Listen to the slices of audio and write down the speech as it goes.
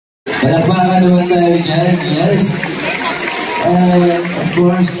Palakpakan naman tayo dyan, yes. And of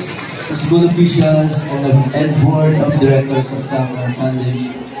course, sa school officials and board of directors of Samar College,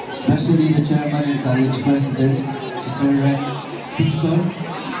 especially the chairman and college president, si Sir Rex Pixon.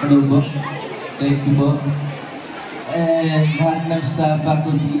 Hello po. Thank you po. And lahat ng staff,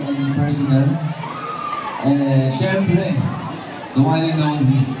 faculty, and personnel. And syempre, the one and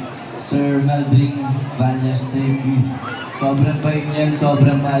only, Sir Meldring Vanyas, thank you. Sobrang bait niyan,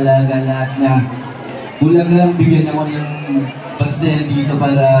 sobrang mahalaga lahat na. Kulang lang bigyan ako ng pag-send dito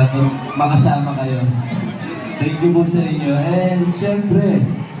para makasama kayo. Thank you po sa inyo. And syempre,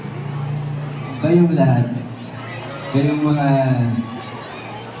 kayong lahat, kayong mga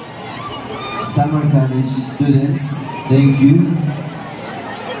Samar College students, thank you.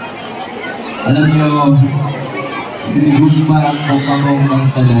 Alam niyo, sinigugma ako kamong ng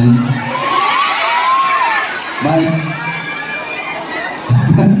tanan. But,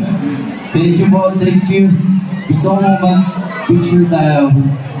 thank you po, thank you. Gusto ko mag-picture tayo.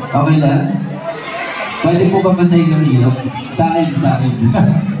 Okay lang? Pwede po ba patayin ng ilaw? Sa akin.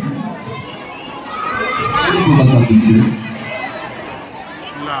 Pwede po ba mag-picture?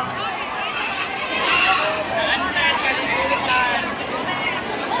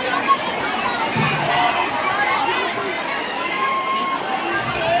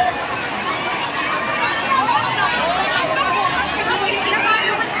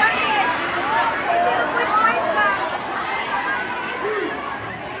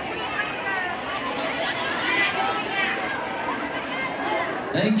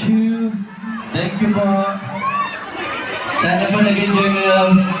 Thank you. Thank you po. Sana po nag-enjoy mo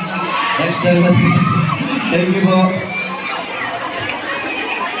yung next time. Thank you po.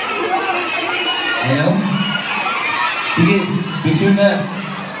 Ayaw? Sige, picture na.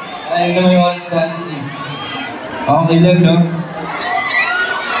 Ayaw naman yung understanding eh. Okay lang, no?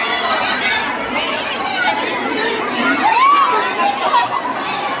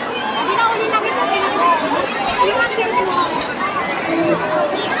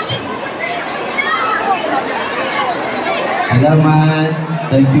 Salamat.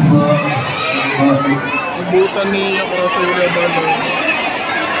 Thank you po. Ibutan niya para sa iyo dalo.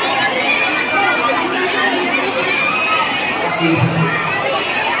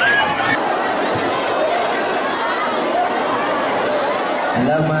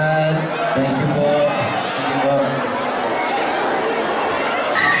 Salamat. Thank you po. Sige po.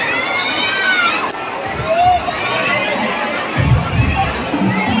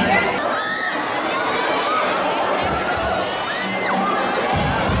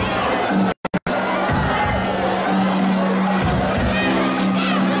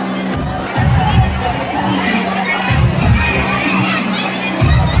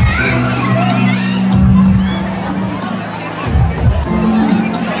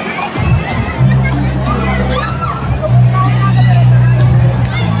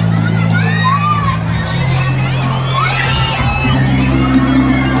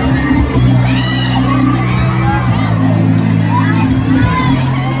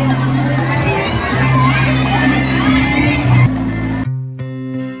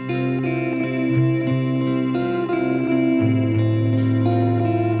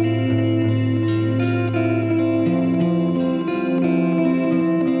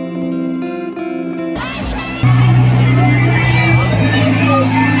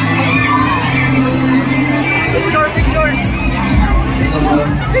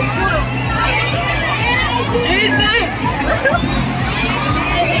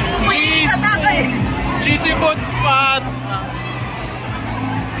 Cheesy food spot.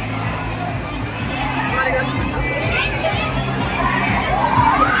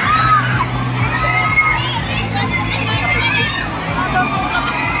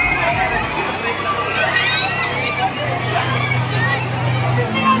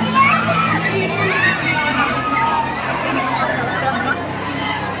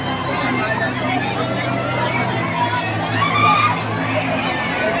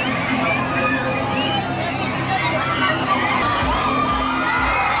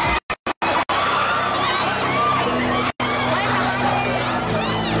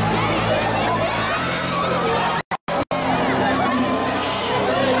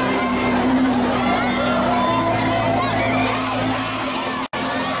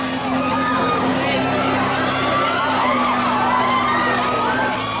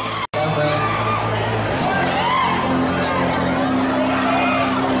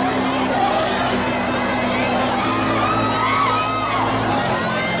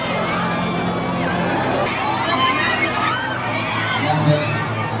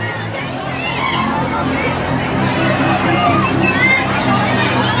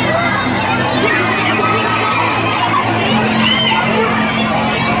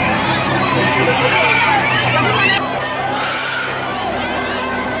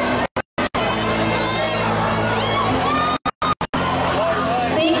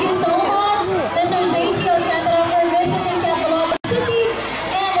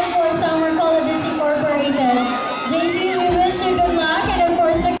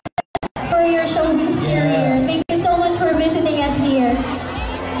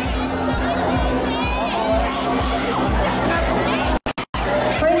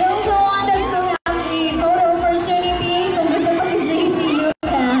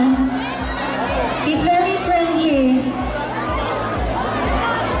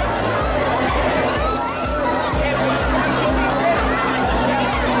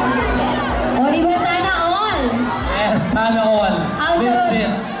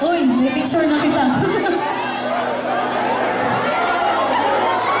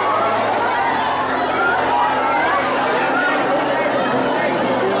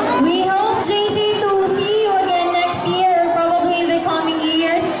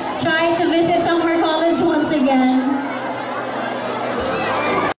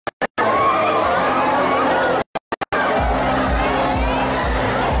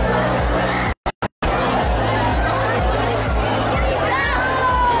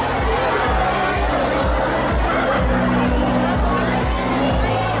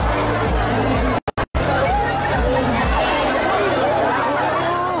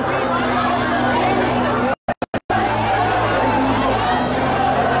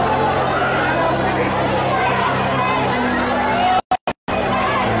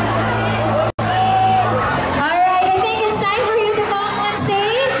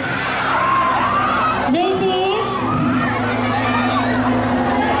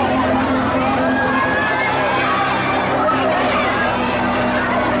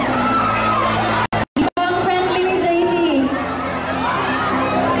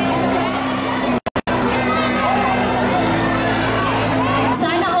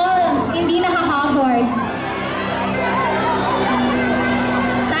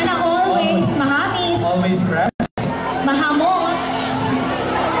 always fresh. Mahamon.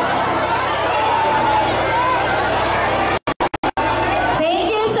 Thank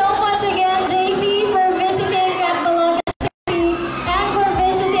you so much again, JC, for visiting Catalonia City and for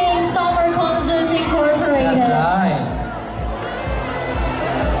visiting Samar Colleges Incorporated. That's right.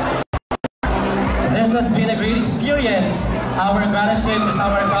 This has been a great experience. Our gratitude to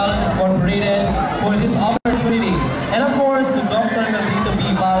Samar Colleges Incorporated for this opportunity. And of course, to Dr. Navito B.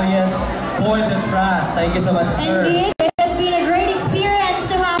 Valias for the trust. Thank you so much, sir. Indeed, it has been a great experience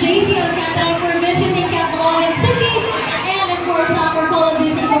to have JC Alcantara for visiting Catalonia City and of course Samar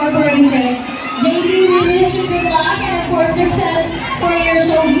Colleges Incorporated. JC, we wish you good luck and of course success for your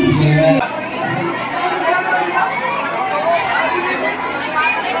showbiz career.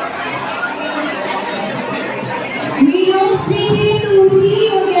 We hope, JC, to see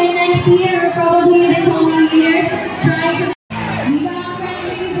you again next year or probably in the coming years. Try to...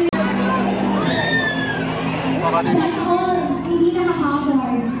 Sana all, hindi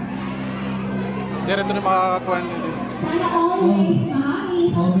nakakagard. Hindi rin doon makakakuha nila. Sana always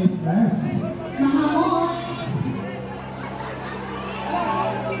mahamis. Always fresh. Mahamon.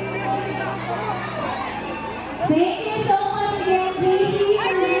 Thank you so much again, JC,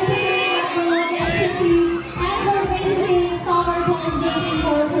 for visiting Catalonia City and for visiting Samar Colleges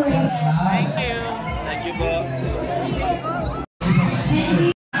Incorporated. Thank you. Thank you po. Thank you so much.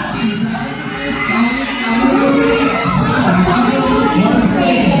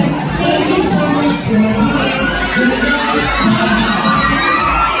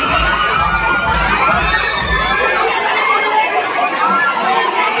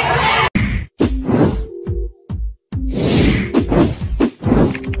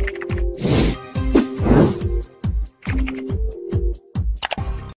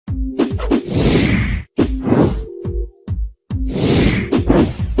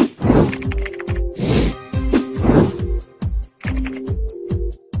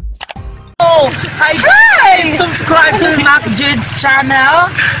 Hi guys! Subscribe to Mac Jude's channel.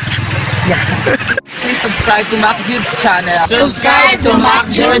 Please subscribe to Mac Jude's channel. Subscribe to Mac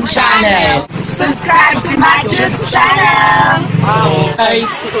Jude channel. Subscribe to Mac Jude's channel.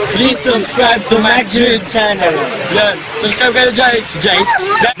 Guys, please subscribe to Mac Jude channel. Yan, subscribe kayo guys.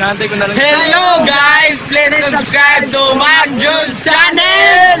 Nantay ko na lang. Hello guys! Please subscribe to Mac Jude's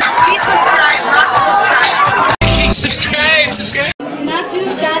channel.